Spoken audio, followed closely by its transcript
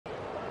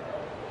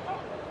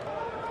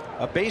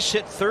A base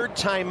hit third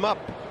time up.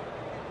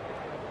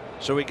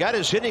 So he got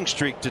his hitting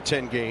streak to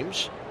 10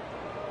 games.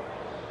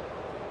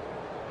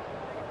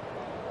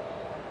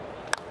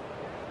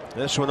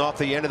 This one off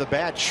the end of the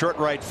bat, short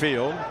right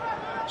field.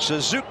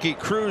 Suzuki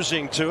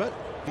cruising to it.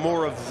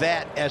 More of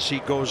that as he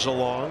goes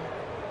along.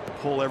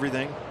 Pull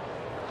everything.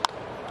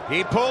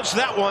 He pulls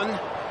that one.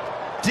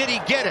 Did he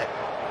get it?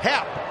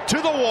 Happ to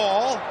the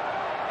wall.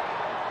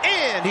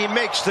 And he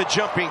makes the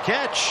jumping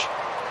catch.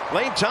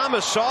 Lane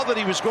Thomas saw that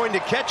he was going to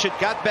catch it,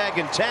 got back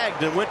and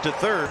tagged, and went to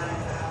third.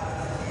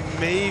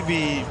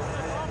 Maybe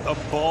a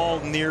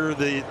ball near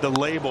the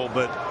label,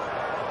 but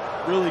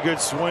really good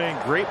swing.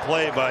 Great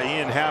play by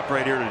Ian Happ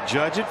right here to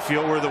judge it,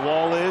 feel where the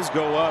wall is,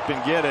 go up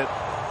and get it.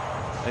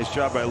 Nice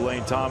job by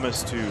Lane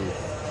Thomas to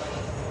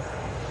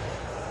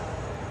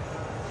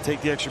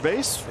take the extra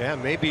base. Yeah,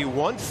 maybe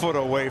 1 foot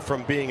away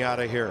from being out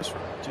of here.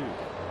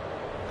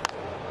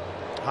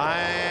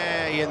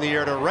 High in the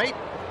air to right,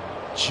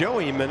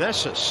 Joey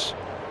Menses.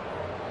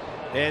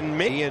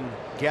 And Ian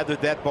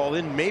gathered that ball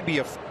in, maybe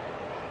a.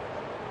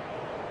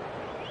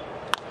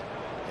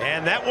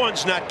 And that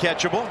one's not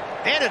catchable,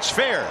 and it's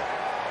fair.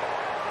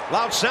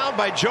 Loud sound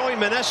by Joey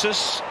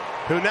Menses,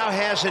 who now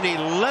has an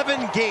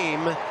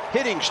 11-game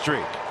hitting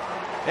streak.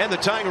 And the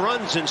tying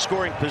runs in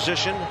scoring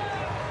position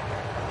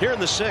here in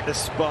the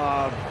 6th.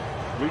 Bob,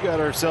 we got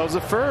ourselves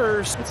a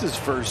first. It's his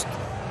first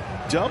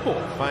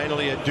double.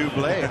 Finally a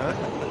double,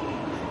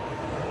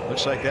 huh?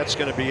 Looks like that's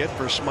going to be it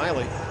for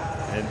Smiley.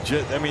 And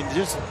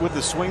just with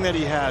the swing that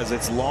he has,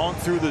 it's long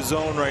through the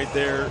zone right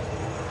there.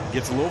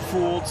 Gets a little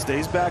fooled,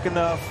 stays back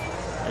enough.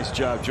 Nice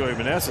job, Joey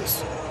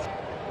Menses.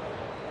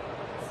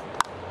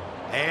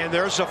 And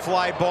there's a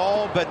fly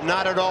ball, but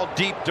not at all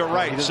deep to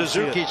right.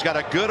 Suzuki's got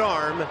a good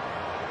arm,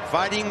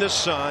 fighting the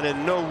sun,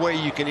 and no way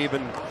you can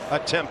even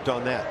attempt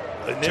on that.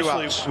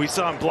 Initially, we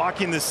saw him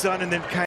blocking the sun and then kind